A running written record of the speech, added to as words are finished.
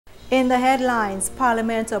In the headlines,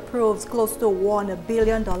 Parliament approves close to $1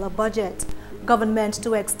 billion budget. Government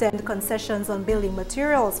to extend concessions on building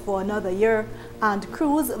materials for another year, and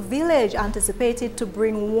Cruise Village anticipated to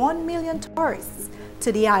bring 1 million tourists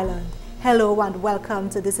to the island. Hello and welcome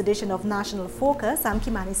to this edition of National Focus. I'm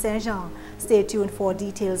Kimani St. Stay tuned for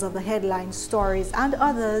details of the headline stories and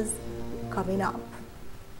others coming up.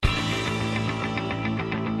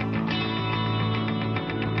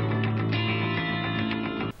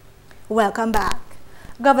 Welcome back.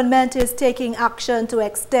 Government is taking action to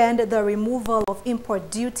extend the removal of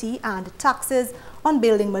import duty and taxes on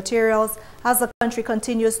building materials as the country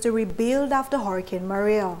continues to rebuild after Hurricane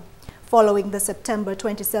Maria. Following the September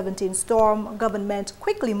 2017 storm, government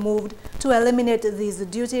quickly moved to eliminate these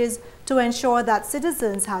duties to ensure that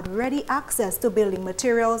citizens had ready access to building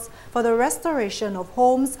materials for the restoration of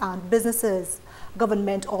homes and businesses.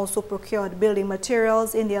 Government also procured building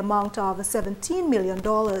materials in the amount of $17 million.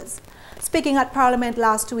 Speaking at Parliament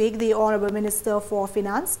last week, the Honorable Minister for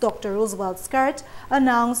Finance, Dr. Roosevelt Skirt,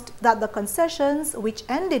 announced that the concessions, which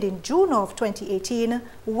ended in June of 2018,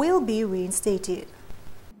 will be reinstated.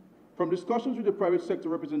 From discussions with the private sector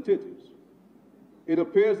representatives, it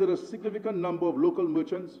appears that a significant number of local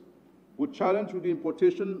merchants would challenge with the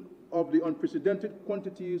importation of the unprecedented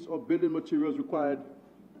quantities of building materials required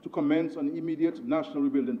to commence an immediate national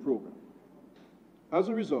rebuilding program. As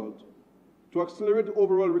a result, to accelerate the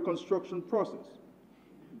overall reconstruction process,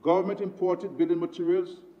 government imported building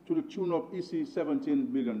materials to the tune of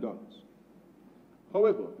 $17 million.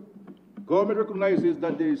 However, government recognizes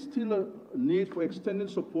that there is still a need for extending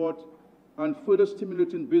support and further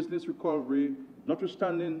stimulating business recovery,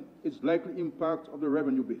 notwithstanding its likely impact on the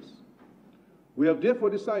revenue base. We have therefore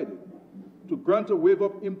decided to grant a waiver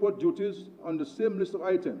of import duties on the same list of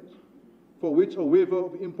items for which a waiver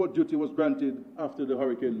of import duty was granted after the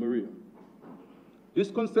Hurricane Maria. These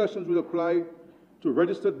concessions will apply to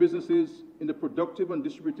registered businesses in the productive and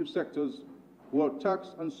distributive sectors who are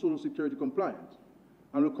tax and social security compliant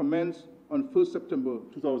and will commence on 1st September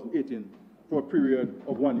 2018 for a period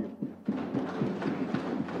of 1 year.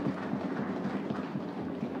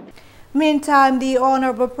 Meantime, the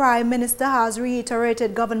Honorable Prime Minister has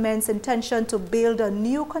reiterated government's intention to build a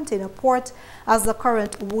new container port as the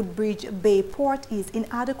current Woodbridge Bay port is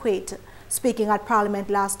inadequate. Speaking at Parliament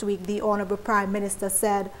last week, the Honorable Prime Minister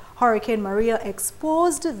said Hurricane Maria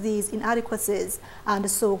exposed these inadequacies, and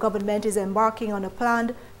so government is embarking on a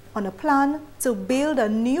plan to build a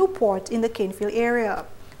new port in the Canefield area.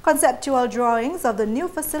 Conceptual drawings of the new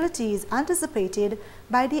facilities anticipated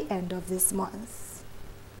by the end of this month.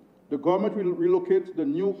 The government will relocate the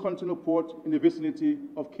new container port in the vicinity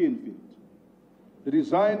of Canefield. The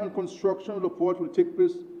design and construction of the port will take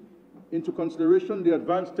place into consideration the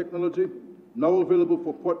advanced technology now available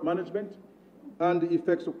for port management and the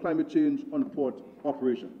effects of climate change on port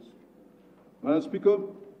operations. Madam Speaker,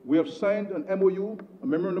 we have signed an MOU, a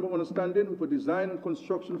Memorandum of Understanding, with a design and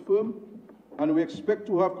construction firm, and we expect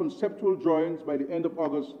to have conceptual drawings by the end of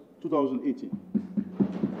August 2018.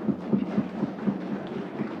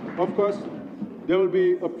 Of course, there will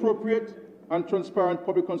be appropriate and transparent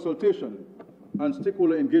public consultation and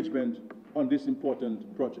stakeholder engagement on this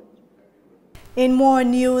important project. In more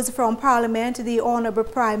news from Parliament, the Honorable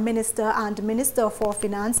Prime Minister and Minister for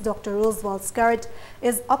Finance, Dr. Roosevelt Skirt,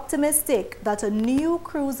 is optimistic that a new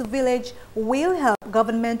cruise village will help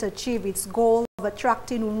government achieve its goal of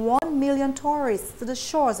attracting 1 million tourists to the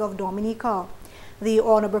shores of Dominica. The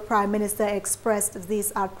Honorable Prime Minister expressed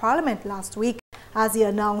this at Parliament last week as he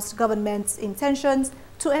announced government's intentions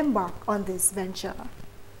to embark on this venture.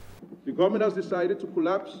 The government has decided to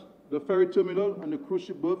collapse the ferry terminal and the cruise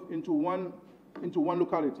ship berth into one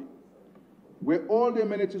locality, where all the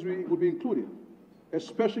amenities will be included,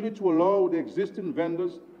 especially to allow the existing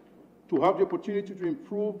vendors to have the opportunity to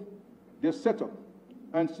improve their setup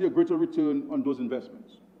and see a greater return on those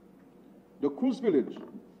investments. The cruise village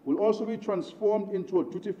will also be transformed into a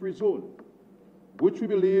duty-free zone, which we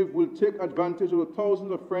believe will take advantage of the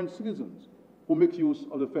thousands of French citizens who make use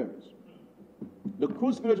of the ferries. The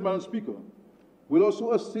cruise village, Madam Speaker, will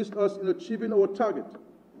also assist us in achieving our target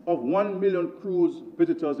of 1 million cruise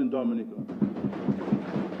visitors in Dominica.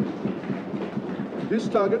 This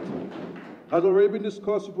target has already been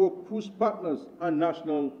discussed with our cruise partners and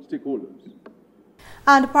national stakeholders.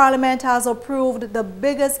 And Parliament has approved the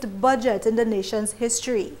biggest budget in the nation's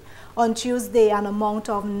history. On Tuesday, an amount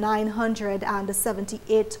of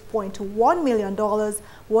 $978.1 million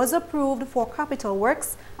was approved for capital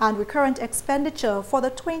works and recurrent expenditure for the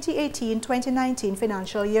 2018-2019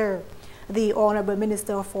 financial year. The Honorable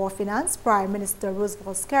Minister for Finance, Prime Minister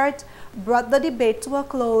Roosevelt Skerrit, brought the debate to a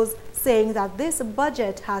close, saying that this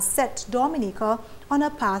budget has set Dominica on a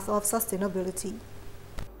path of sustainability.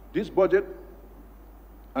 This budget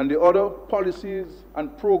and the other policies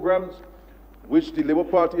and programs which the Labour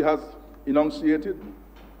Party has enunciated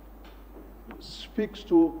speaks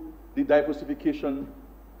to the diversification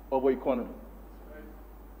of our economy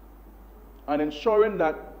and ensuring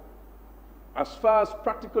that, as far as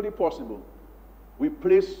practically possible, we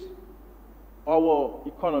place our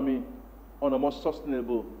economy on a more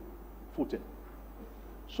sustainable footing,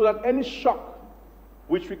 so that any shock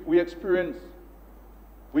which we experience,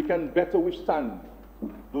 we can better withstand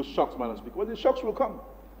those shocks, because the shocks will come.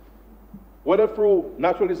 Whether through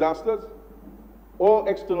natural disasters or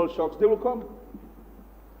external shocks, they will come.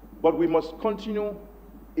 But we must continue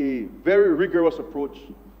a very rigorous approach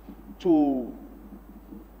to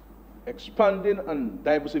expanding and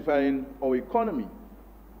diversifying our economy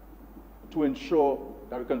to ensure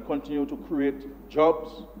that we can continue to create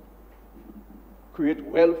jobs, create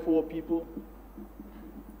wealth for people,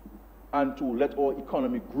 and to let our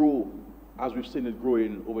economy grow as we've seen it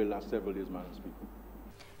growing over the last several years, Madam Speaker.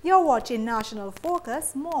 You're watching National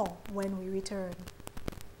Focus. More when we return.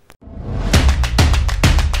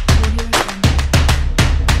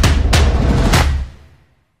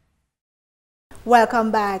 Welcome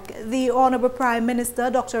back. The Honorable Prime Minister,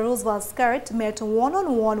 Dr. Roosevelt Skerrit, met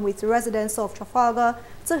one-on-one with residents of Trafalgar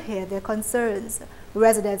to hear their concerns.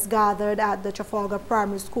 Residents gathered at the Trafalgar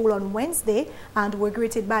Primary School on Wednesday and were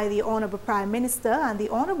greeted by the Honorable Prime Minister and the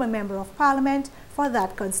Honorable Member of Parliament for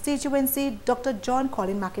that constituency, Dr. John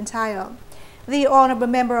Colin McIntyre. The Honorable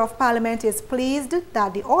Member of Parliament is pleased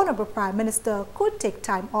that the Honorable Prime Minister could take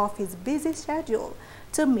time off his busy schedule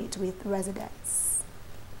to meet with residents.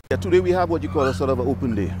 Yeah, today we have what you call a sort of an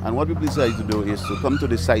open day, and what we decided to do is to come to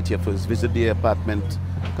the site here first, visit the apartment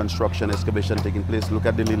construction excavation taking place, look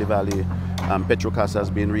at the Lily Valley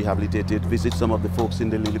Petrocasas being rehabilitated, visit some of the folks in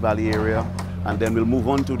the Lily Valley area, and then we'll move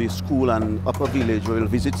on to the school and upper village where we'll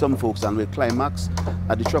visit some folks, and we'll climax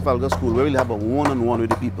at the Trafalgar School where we'll have a one-on-one with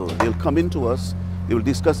the people. They'll come in to us, they will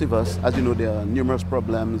discuss with us. As you know, there are numerous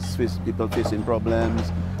problems, people facing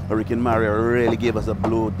problems. Hurricane Maria really gave us a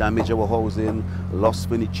blow, damaged our housing, lost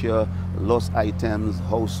furniture, lost items,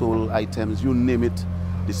 household items, you name it,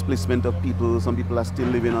 displacement of people. Some people are still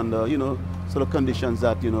living under, sort of conditions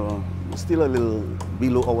that, still a little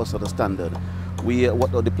below our sort of standard.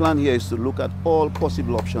 The plan here is to look at all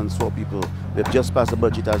possible options for people. We've just passed a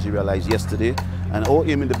budget, as you realized, yesterday, and our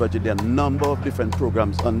aim in the budget, there are a number of different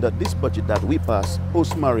programs under this budget that we passed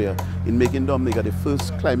post-Maria in making Dominica the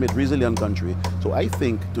first climate resilient country. So I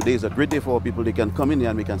think today is a great day for our people. They can come in here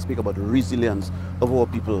and we can speak about the resilience of our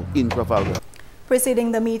people in Trafalgar.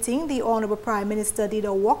 Preceding the meeting, the Honorable Prime Minister did a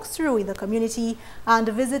walkthrough in the community and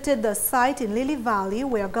visited the site in Lily Valley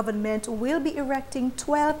where government will be erecting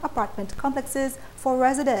 12 apartment complexes for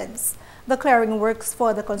residents. The clearing works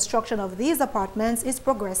for the construction of these apartments is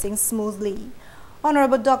progressing smoothly.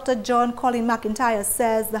 Honorable Dr. John Colin McIntyre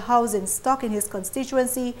says the housing stock in his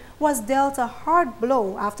constituency was dealt a hard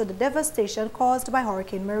blow after the devastation caused by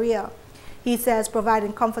Hurricane Maria. He says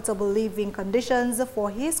providing comfortable living conditions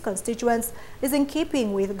for his constituents is in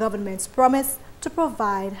keeping with government's promise to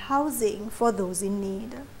provide housing for those in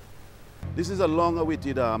need. This is a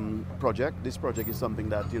long-awaited project. This project is something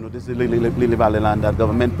that, this is the Lily Valley land that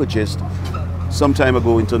government purchased some time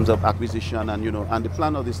ago in terms of acquisition, and the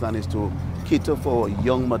plan of this land is to cater for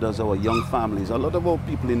young mothers, our young families. A lot of our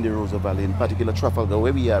people in the Rosa Valley, in particular Trafalgar,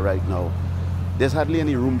 where we are right now, there's hardly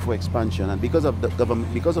any room for expansion, and because of that,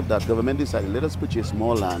 government decided, let us purchase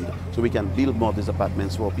more land so we can build more of these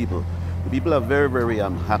apartments for people. The people are very, very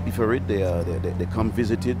happy for it. They come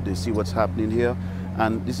visit it, they see what's happening here,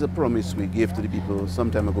 and this is a promise we gave to the people some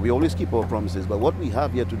time ago. We always keep our promises, but what we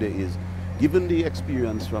have here today is, given the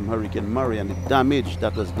experience from Hurricane Maria and the damage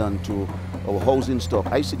that was done to our housing stock,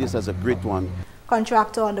 I see this as a great one.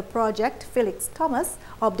 Contractor on the project, Felix Thomas,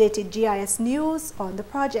 updated GIS News on the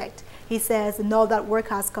project. He says now that work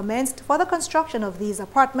has commenced for the construction of these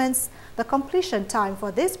apartments, the completion time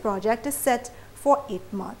for this project is set for 8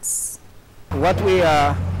 months. What we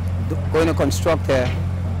are going to construct here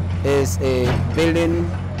is a building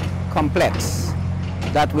complex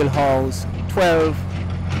that will house 12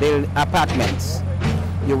 apartments.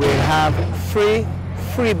 You will have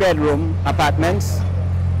three bedroom apartments.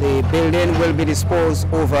 The building will be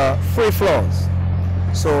disposed over 3 floors.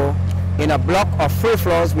 So in a block of 3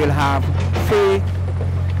 floors, we'll have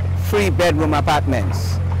 3 bedroom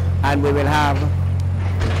apartments, and we will have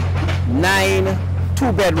 9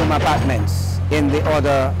 2-bedroom apartments in the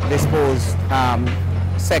other disposed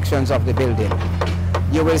sections of the building.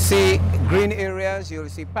 You will see green areas, you will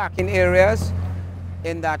see parking areas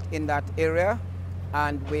in that area,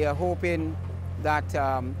 and we are hoping that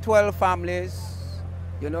 12 families,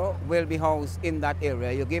 you know, will be housed in that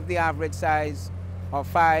area. You give the average size of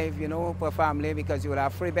 5, you know, per family, because you will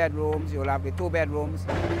have 3 bedrooms, you will have the 2 bedrooms,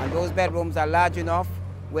 and those bedrooms are large enough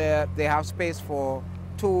where they have space for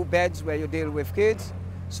 2 beds where you deal with kids.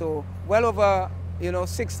 So well over, you know,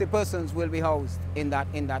 60 persons will be housed in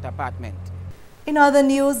that apartment. In other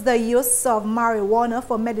news, the use of marijuana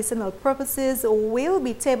for medicinal purposes will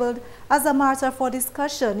be tabled as a matter for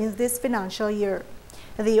discussion in this financial year.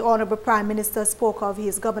 The Honorable Prime Minister spoke of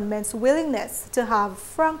his government's willingness to have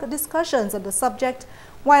frank discussions on the subject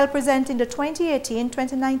while presenting the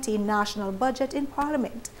 2018-2019 national budget in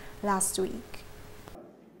Parliament last week.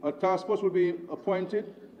 A task force will be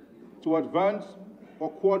appointed to advance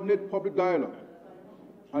or coordinate public dialogue,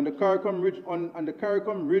 and the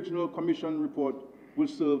CARICOM Regional Commission report will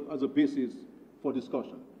serve as a basis for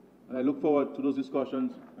discussion. And I look forward to those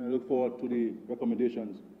discussions, and I look forward to the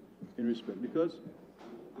recommendations in respect. Because,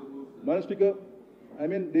 Madam Speaker, I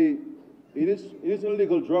mean, it is a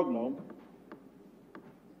legal drug now,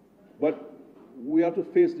 but we have to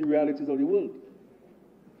face the realities of the world.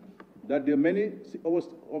 That there are many of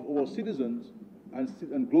our citizens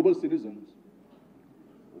and global citizens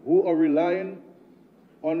who are relying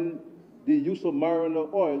on the use of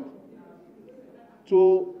marijuana oil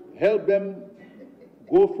to help them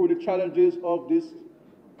go through the challenges of this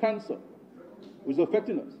cancer, which is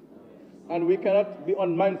affecting us. And we cannot be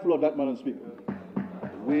unmindful of that, Madam Speaker.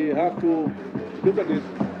 We have to look at this.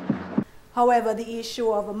 However, the issue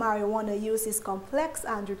of marijuana use is complex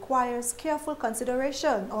and requires careful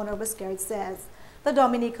consideration, Honorable Skerrit says. The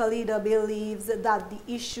Dominica leader believes that the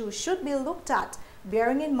issue should be looked at,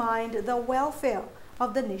 bearing in mind the welfare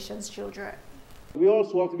of the nation's children. We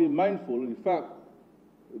also have to be mindful, in fact,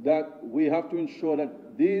 that we have to ensure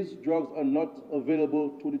that these drugs are not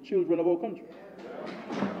available to the children of our country.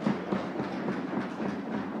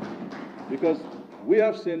 Because we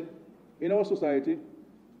have seen in our society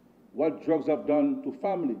what drugs have done to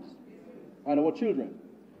families and our children.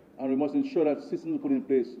 And we must ensure that systems are put in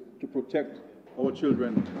place to protect our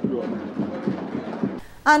children through our lives.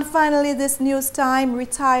 And finally, this news time,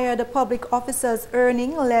 retired public officers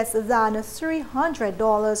earning less than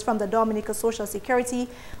 $300 from the Dominica Social Security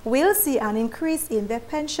will see an increase in their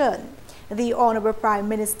pension. The Honorable Prime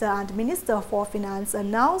Minister and Minister for Finance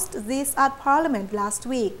announced this at Parliament last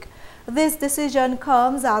week. This decision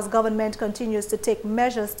comes as government continues to take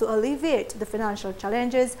measures to alleviate the financial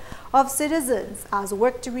challenges of citizens as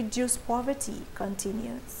work to reduce poverty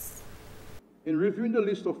continues. In reviewing the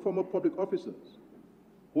list of former public officers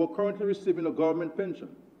who are currently receiving a government pension,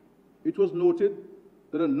 it was noted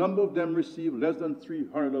that a number of them receive less than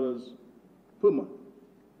 $300 per month.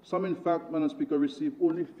 Some, in fact, Madam Speaker, receive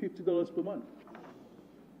only $50 per month.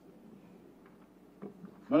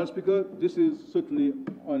 Madam Speaker, this is certainly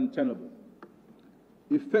untenable.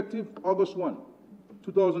 Effective August 1,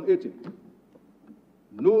 2018,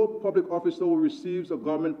 no public officer who receives a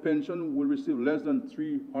government pension will receive less than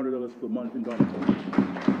 $300 per month in Dominica.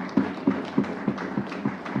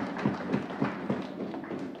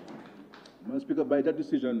 Madam Speaker, by that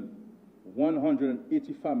decision,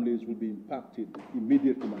 180 families will be impacted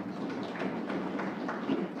immediately, Madam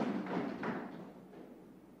Speaker.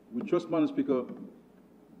 We trust, Madam Speaker,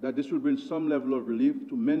 that this will bring some level of relief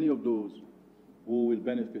to many of those who will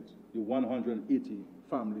benefit, the 180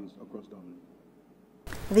 families across Dominica.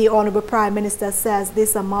 The Honorable Prime Minister says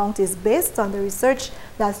this amount is based on the research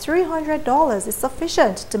that $300 is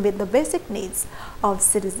sufficient to meet the basic needs of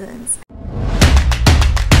citizens.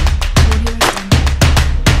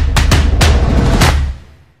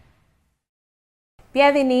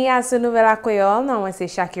 Bienvenue à ce nouvel Creole, non, c'est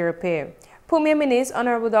Shaakira Pierre. Premier ministre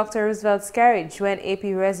Honorable Dr. Roosevelt Skerrit joint AP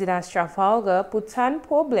résidence Trafalgar pour tant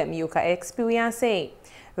problème you ka expériencer.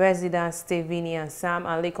 Résidence Steveni ensemble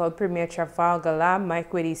à l'école primaire Trafalgar là,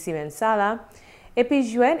 mercredi semaine ça là. Et puis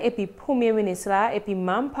joint et puis premier ministre là et puis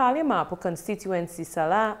membre parlement pour constituency ça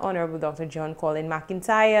là, Honorable Dr. John Colin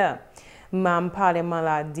McIntyre. Membre parlement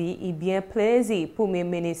là dit il bien plaisir premier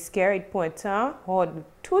ministre Skerrit pointant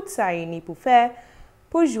tout ça il pour faire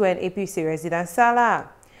pour joindre et puis ces résidences là.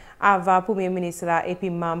 Avant premier ministre là et puis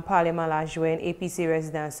membre parlement là joindre et puis ces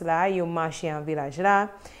résidences là, yo marché en village là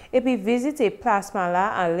et puis visiter placement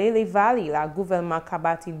là en Lily Valley la gouvernement ka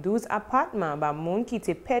bâti 12 appartements ba moun qui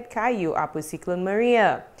te pète caillou après cyclone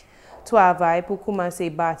Maria. Travail pour commencer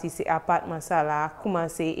bâtir ces appartements ça là,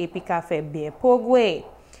 commencer et puis ka fait bien progrès.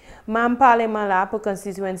 Mam parlement la pour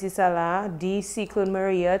constituency sa la, di cyclone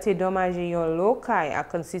Maria te dommage yon lokay a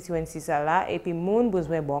constituency sa la et puis moun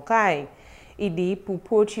besoin bon kay. Il dit pour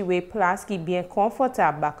portiwe place qui bien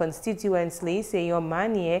confortable ba constituency c'est yon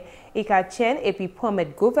manière et ka chen et puis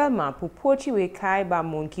permettre gouvernement pour portiwe kay ba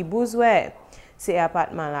moun qui besoin. C'est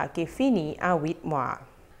appartement là qui fini en 8 mois.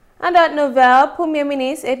 En d'autres nouvelles, Premier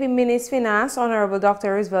ministre et puis ministre Finance, Honorable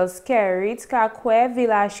Dr. Roosevelt Skerrit, ka kwe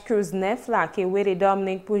village cruise nef la qui wede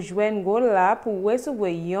Dominique pour joindre goal là pour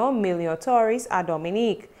recevoir 1 million touristes à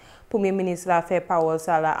Dominique. Premier ministre la fait parole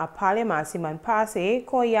ça là à Parlement semaine passée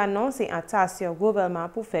quand il annonce attention gouvernement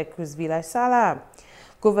pour faire cruise village ça là.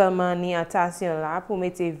 Gouvernement ni attention là pour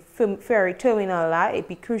mettre ferry terminal là et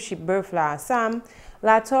puis cruise ship berth là ensemble.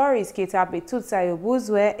 La touriste qui tape tout ça yo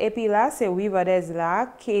besoin et puis là c'est Riverdale là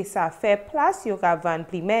qui ça fait place yo ka vendre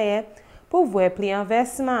plus meilleur pour voir plus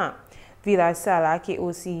investissement. Village ça là qui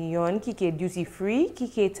aussi yon qui est duty free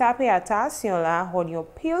qui tape attention là on yon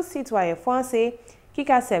pile citoyen français qui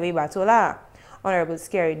ka servi bateau là. Honorable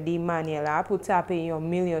Skerrit di manière là pour taper 1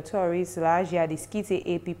 million touristes là j'ai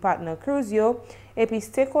discuté et puis partner cruise yo et puis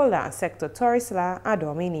stakeholder secteur touriste là à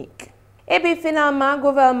Dominique. Et puis finalement, le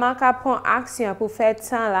gouvernement a pris action pour faire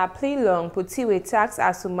temps la plus long pour tirer taxes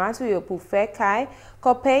à ce matériau pour faire caille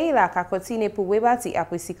qu'au pays là a continué pour rebâtir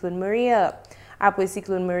après cyclone Maria. Après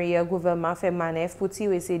cyclone Maria, le gouvernement fait manœuvre pour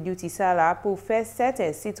tirer ses duty ça là pour faire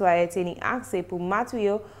certains citoyens tenir accès pour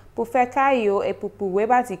matériaux pour faire caille et pour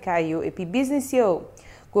rebâtir caille et puis business yo.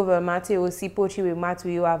 Le gouvernement a aussi pour tirer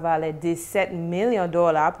matériaux à valeur de $17 millions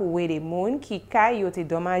pour aider les gens qui caille été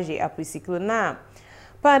dommagés après cyclone là.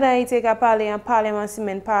 Pendant qu'il a parlé en Parlement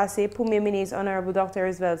semaine passée, Premier ministre Honorable Dr.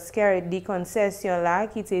 Roosevelt Skerrit dit concession là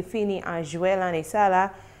qui était fini en juillet l'année ça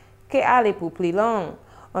là, qui allait pour plus long.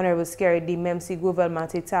 Honorable Skerrit dit même si le gouvernement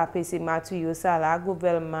a tapé ces matériaux ça là, le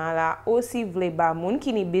gouvernement là aussi voulait ba moun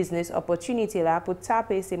qui ni business opportunity là pour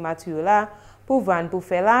taper ces matériaux là pour vendre pour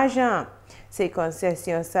faire l'argent. Ces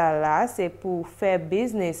concessions ça là, c'est pour faire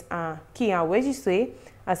business qui enregistré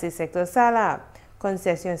à ce secteur ça là.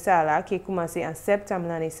 Concession ça là qui a commencé en septembre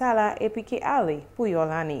l'année ça là et puis qui allait pour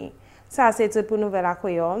l'année. Ça c'est tout pour nouvelle à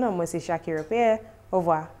Creole. Non, moi c'est Shaakira Pierre. Au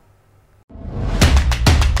revoir.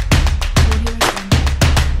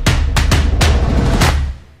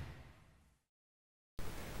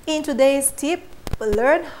 In today's tip, we'll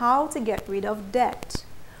learn how to get rid of debt.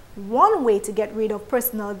 One way to get rid of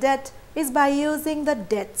personal debt is by using the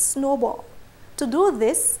debt snowball. To do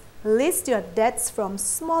this, list your debts from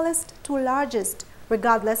smallest to largest,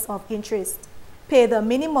 regardless of interest. Pay the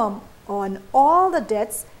minimum on all the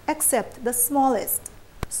debts except the smallest.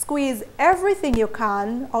 Squeeze everything you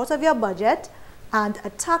can out of your budget and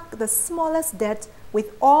attack the smallest debt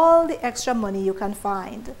with all the extra money you can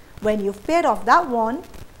find. When you've paid off that one,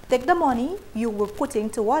 take the money you were putting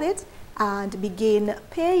toward it and begin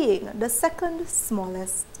paying the second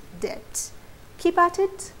smallest debt. Keep at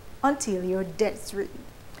it until you're debt-free.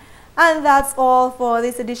 And that's all for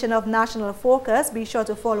this edition of National Focus. Be sure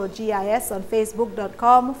to follow GIS on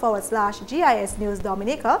facebook.com/GIS News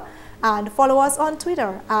Dominica and follow us on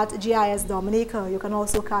Twitter at GIS Dominica. You can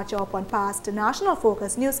also catch up on past National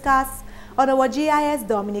Focus newscasts on our GIS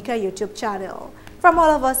Dominica YouTube channel. From all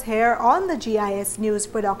of us here on the GIS News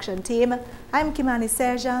production team, I'm Kimani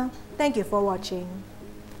St. Thank you for watching.